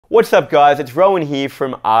What's up guys, it's Rowan here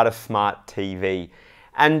from Smart TV.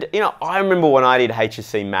 And I remember when I did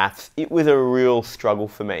HSC Maths, it was a real struggle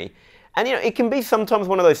for me. And it can be sometimes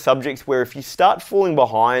one of those subjects where if you start falling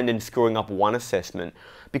behind and screwing up one assessment,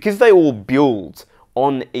 because they all build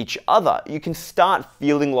on each other, you can start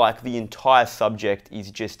feeling like the entire subject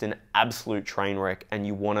is just an absolute train wreck and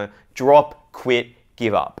you want to drop, quit,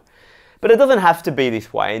 give up. But it doesn't have to be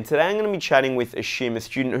this way, and today I'm going to be chatting with Ashim, a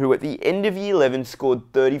student who at the end of Year 11 scored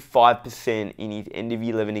 35% in his end of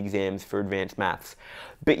Year 11 exams for advanced maths.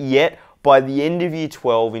 But yet, by the end of Year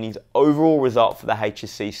 12, in his overall result for the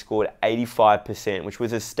HSC, scored 85%, which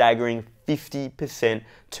was a staggering 50%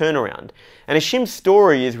 turnaround. And Ashim's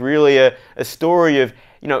story is really a story of,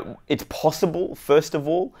 it's possible, first of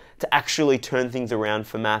all, to actually turn things around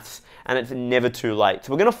for maths, and it's never too late.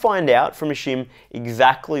 So we're going to find out from Ashim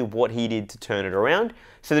exactly what he did to turn it around,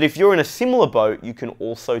 so that if you're in a similar boat, you can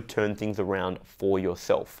also turn things around for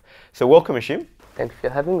yourself. So welcome, Ashim. Thank you for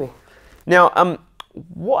having me. Now,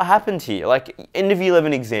 what happened here? Like, end of Year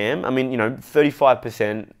 11 exam,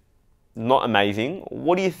 35%, not amazing.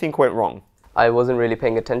 What do you think went wrong? I wasn't really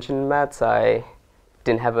paying attention in maths. I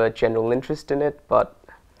didn't have a general interest in it, but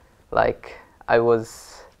I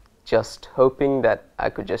was just hoping that I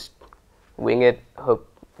could just wing it,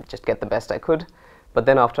 just get the best I could. But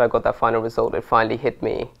then after I got that final result, it finally hit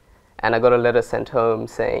me, and I got a letter sent home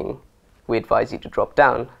saying, "We advise you to drop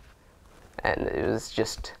down." And it was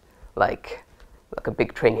just like a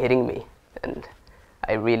big train hitting me, and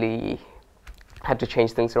I really had to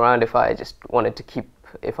change things around if I wanted to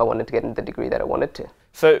get in the degree that I wanted to.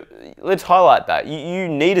 So let's highlight that. You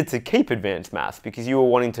needed to keep advanced maths because you were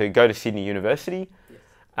wanting to go to Sydney University.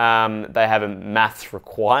 Yes. They have a maths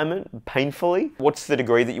requirement, painfully. What's the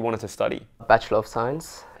degree that you wanted to study? Bachelor of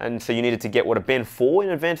Science. And so you needed to get, what, a Band 4 in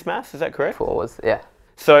advanced maths, is that correct? 4 was, yeah.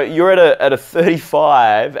 So you're at a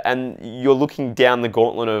 35 and you're looking down the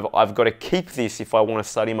gauntlet of, I've got to keep this if I want to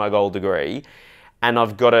study my gold degree, and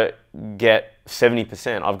I've got to get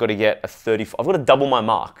 70%. I've got to get a 35. I've got to double my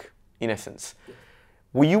mark, in essence.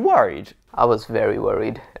 Were you worried? I was very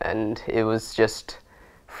worried, and it was just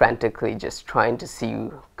frantically just trying to see,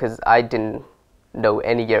 because I didn't know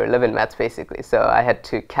any Year 11 maths basically, so I had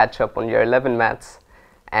to catch up on Year 11 maths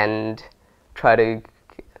and try to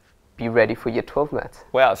be ready for Year 12 maths.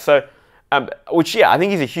 Wow, so, which I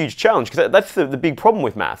think is a huge challenge, because that's the big problem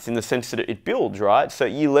with maths, in the sense that it builds, right? So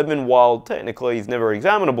Year 11, while technically is never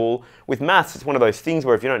examinable, with maths it's one of those things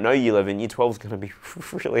where if you don't know Year 11, Year 12 is going to be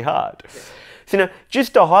really hard. Yeah. So now,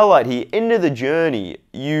 just to highlight here, end of the journey,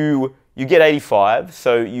 you get 85,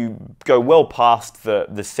 so you go well past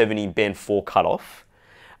the 70 Band 4 cutoff.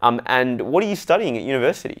 And what are you studying at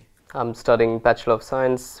university? I'm studying Bachelor of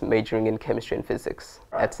Science, majoring in Chemistry and Physics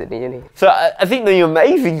at Sydney Uni. So I think the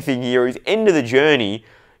amazing thing here is end of the journey,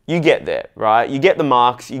 you get there, right? You get the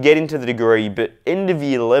marks, you get into the degree, but end of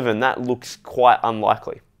Year 11, that looks quite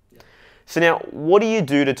unlikely. So now, what do you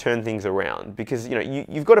do to turn things around? Because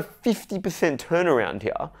you've got a 50% turnaround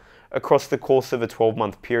here across the course of a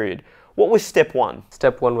 12-month period. What was step one?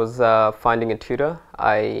 Step one was finding a tutor.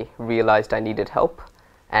 I realized I needed help,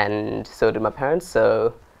 and so did my parents.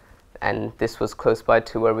 And this was close by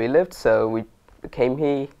to where we lived, so we came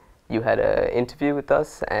here. You had an interview with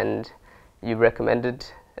us, and you recommended,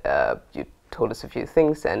 you told us a few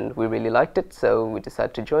things, and we really liked it, so we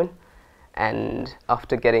decided to join. And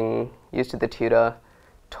after getting used to the tutor,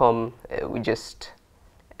 Tom,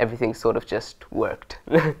 everything sort of just worked.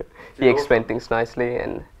 He explained things nicely,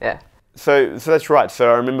 and yeah. So that's right.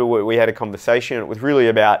 So I remember we had a conversation. It was really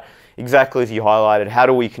about, exactly as you highlighted, how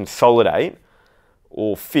do we consolidate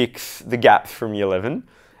or fix the gaps from Year 11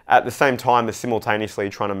 at the same time as simultaneously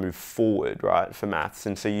trying to move forward, right, for maths.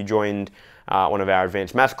 And so you joined one of our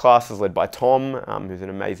advanced maths classes led by Tom, who's an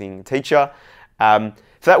amazing teacher.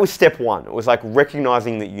 So that was step one. It was like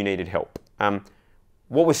recognizing that you needed help.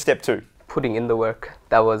 What was step two? Putting in the work.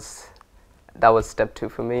 That was step two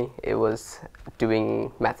for me. It was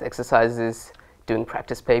doing math exercises, doing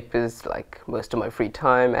practice papers like most of my free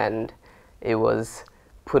time, and it was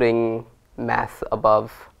putting math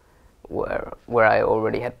above where I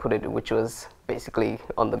already had put it, which was basically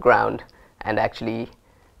on the ground, and actually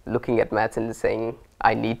looking at maths and saying,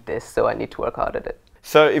 I need this, so I need to work hard at it.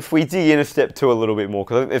 So if we dig into step two a little bit more,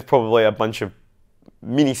 because there's probably a bunch of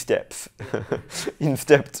mini steps in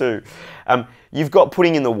step two. You've got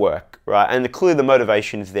putting in the work, right? And clearly the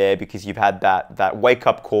motivation's there because you've had that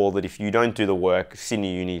wake-up call that if you don't do the work,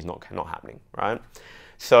 Sydney Uni is not happening, right?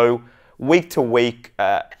 So week to week,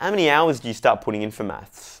 how many hours do you start putting in for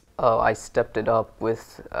maths? Oh, I stepped it up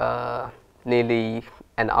with nearly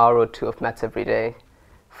an hour or two of maths every day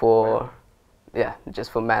for Yeah,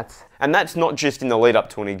 just for maths. And that's not just in the lead up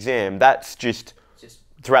to an exam, that's just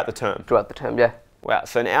throughout the term? Throughout the term, yeah. Wow,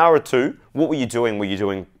 so an hour or two, what were you doing? Were you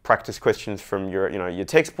doing practice questions from your, your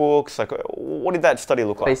textbooks? Like, what did that study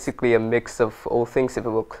look like? Basically a mix of all things.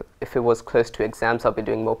 If it was close to exams, I'll be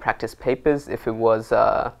doing more practice papers. If it was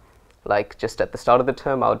like just at the start of the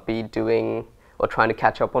term, I would be doing or trying to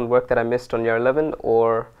catch up on work that I missed on year 11,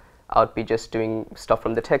 or I would be just doing stuff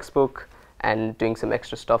from the textbook and doing some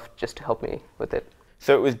extra stuff just to help me with it.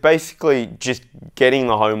 So it was basically just getting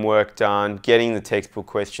the homework done, getting the textbook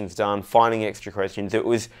questions done, finding extra questions. It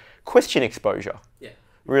was question exposure,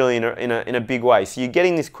 really in a big way. So you're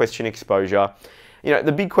getting this question exposure.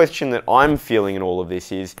 The big question that I'm feeling in all of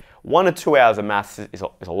this is 1 or 2 hours of maths is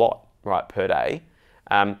a lot, right, per day.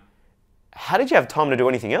 How did you have time to do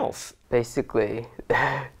anything else? Basically,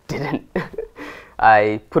 didn't.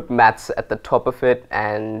 I put maths at the top of it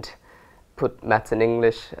and put maths and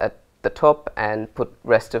English at the top and put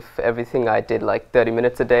rest of everything. I did like 30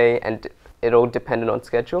 minutes a day, and it all depended on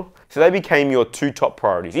schedule. So they became your 2 top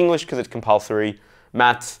priorities. English because it's compulsory,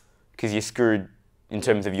 maths because you're screwed in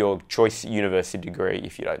terms of your choice university degree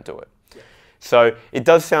if you don't do it. Yeah. So it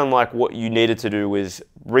does sound like what you needed to do was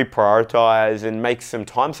reprioritize and make some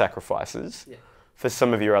time sacrifices for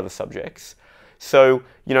some of your other subjects. So,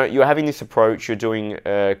 you're having this approach, you're doing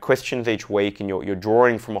questions each week, and you're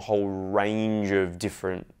drawing from a whole range of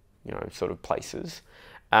different sort of places.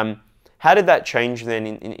 How did that change then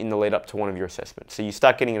in the lead up to one of your assessments? So you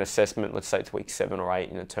start getting an assessment, let's say it's week 7 or 8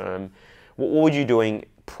 in a term. What were you doing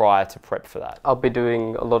prior to prep for that? I'll be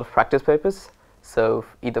doing a lot of practice papers, so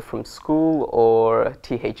either from school or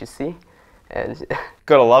THSC. And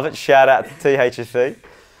gotta love it, shout out to THSC.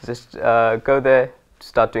 Just go there,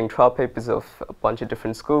 start doing trial papers of a bunch of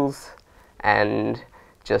different schools, and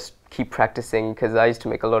just keep practicing, because I used to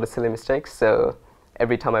make a lot of silly mistakes. So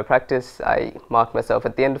every time I practice, I mark myself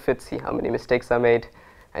at the end of it, see how many mistakes I made,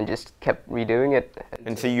 and just kept redoing it.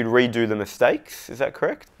 And so you'd redo the mistakes, is that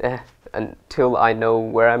correct? Yeah, until I know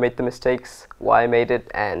where I made the mistakes, why I made it,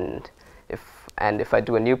 and if I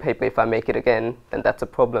do a new paper, if I make it again, then that's a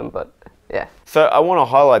problem, but yeah. So I want to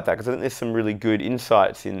highlight that because I think there's some really good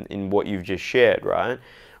insights in what you've just shared, right?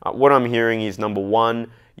 What I'm hearing is, number 1,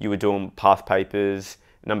 you were doing past papers.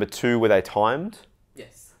 Number 2, were they timed?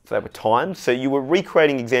 Yes. So they were timed. So you were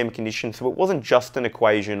recreating exam conditions. So it wasn't just an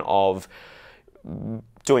equation of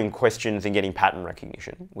doing questions and getting pattern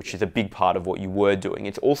recognition, which is a big part of what you were doing.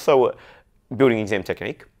 It's also building exam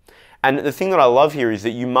technique. And the thing that I love here is that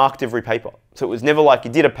you marked every paper. So it was never like you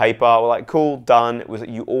did a paper, we're like, cool, done. It was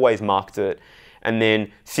you always marked it and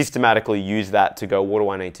then systematically use that to go, what do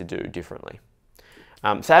I need to do differently?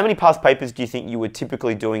 So how many past papers do you think you were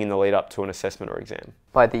typically doing in the lead up to an assessment or exam?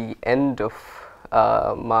 By the end of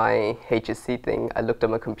my HSC thing, I looked at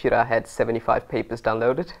my computer, I had 75 papers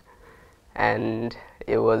downloaded, and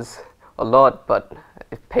it was a lot, but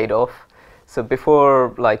it paid off. So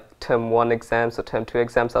before like term 1 exams or term 2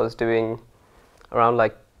 exams, I was doing around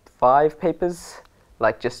like 5 papers,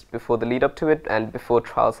 like just before the lead up to it, and before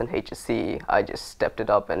trials and HSC, I just stepped it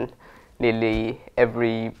up, and nearly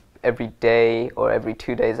every day or every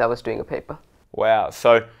 2 days I was doing a paper. Wow.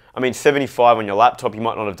 So, I mean, 75 on your laptop, you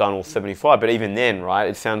might not have done all 75, but even then, right,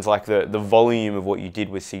 it sounds like the volume of what you did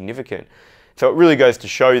was significant. So it really goes to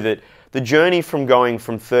show that the journey from going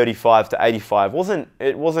from 35 to 85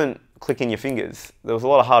 wasn't clicking your fingers. There was a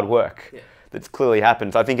lot of hard work that's clearly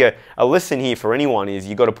happened. So I think a lesson here for anyone is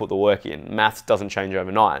you got to put the work in. Maths doesn't change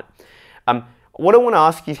overnight. What I want to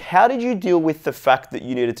ask is, how did you deal with the fact that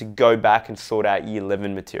you needed to go back and sort out year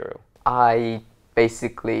 11 material? I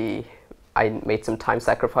made some time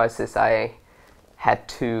sacrifices. I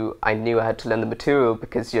knew I had to learn the material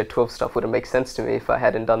because year 12 stuff wouldn't make sense to me if I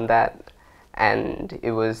hadn't done that. And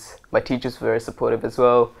my teachers were very supportive as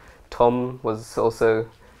well. Tom was also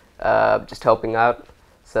just helping out.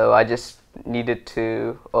 So I just needed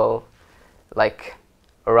to, like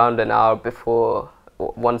around an hour before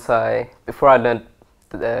I learned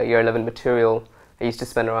the year 11 material, I used to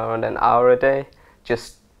spend around an hour a day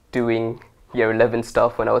just doing year 11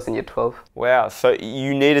 stuff when I was in year 12. Wow, so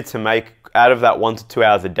you needed to make, out of that 1 to 2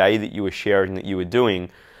 hours a day that you were sharing, that you were doing,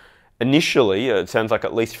 initially, it sounds like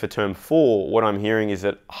at least for term 4, what I'm hearing is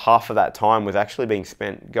that half of that time was actually being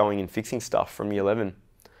spent going and fixing stuff from year 11.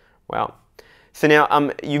 Wow. So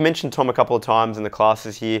now, you mentioned Tom a couple of times in the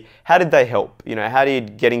classes here. How did they help? How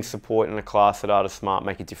did getting support in a class at Art of Smart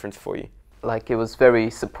make a difference for you? Like, it was very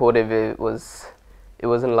supportive. It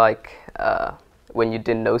wasn't like when you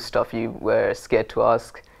didn't know stuff, you were scared to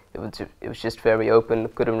ask. It was just very open,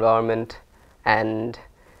 good environment, and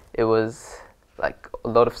it was like a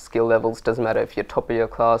lot of skill levels. Doesn't matter if you're top of your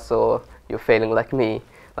class or you're failing like me,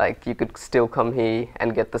 like you could still come here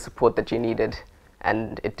and get the support that you needed,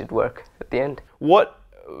 and it did work at the end. What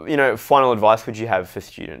final advice would you have for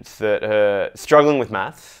students that are struggling with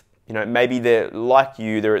maths? Maybe they're like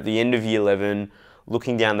you, they're at the end of year 11,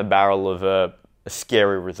 looking down the barrel of a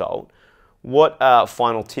scary result. What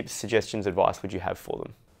final tips, suggestions, advice would you have for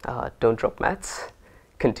them? Don't drop maths.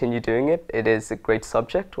 Continue doing it. It is a great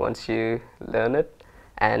subject once you learn it,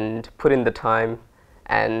 and put in the time,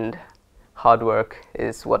 and hard work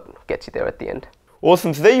is what gets you there at the end.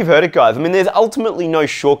 Awesome, so there you've heard it, guys. I mean, there's ultimately no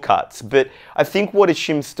shortcuts, but I think what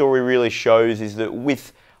Ashim's story really shows is that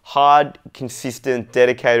with hard, consistent,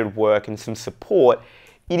 dedicated work and some support,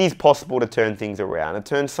 it is possible to turn things around. It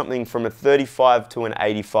turns something from a 35 to an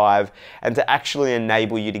 85 and to actually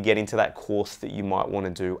enable you to get into that course that you might want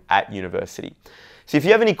to do at university. So if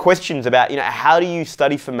you have any questions about, how do you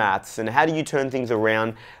study for maths and how do you turn things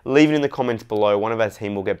around, leave it in the comments below. One of our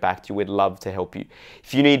team will get back to you. We'd love to help you.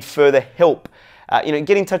 If you need further help,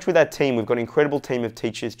 get in touch with our team. We've got an incredible team of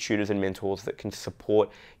teachers, tutors and mentors that can support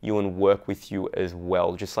you and work with you as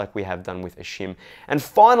well, just like we have done with Ashim. And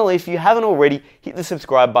finally, if you haven't already, hit the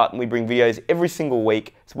subscribe button. We bring videos every single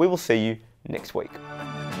week, so we will see you next week.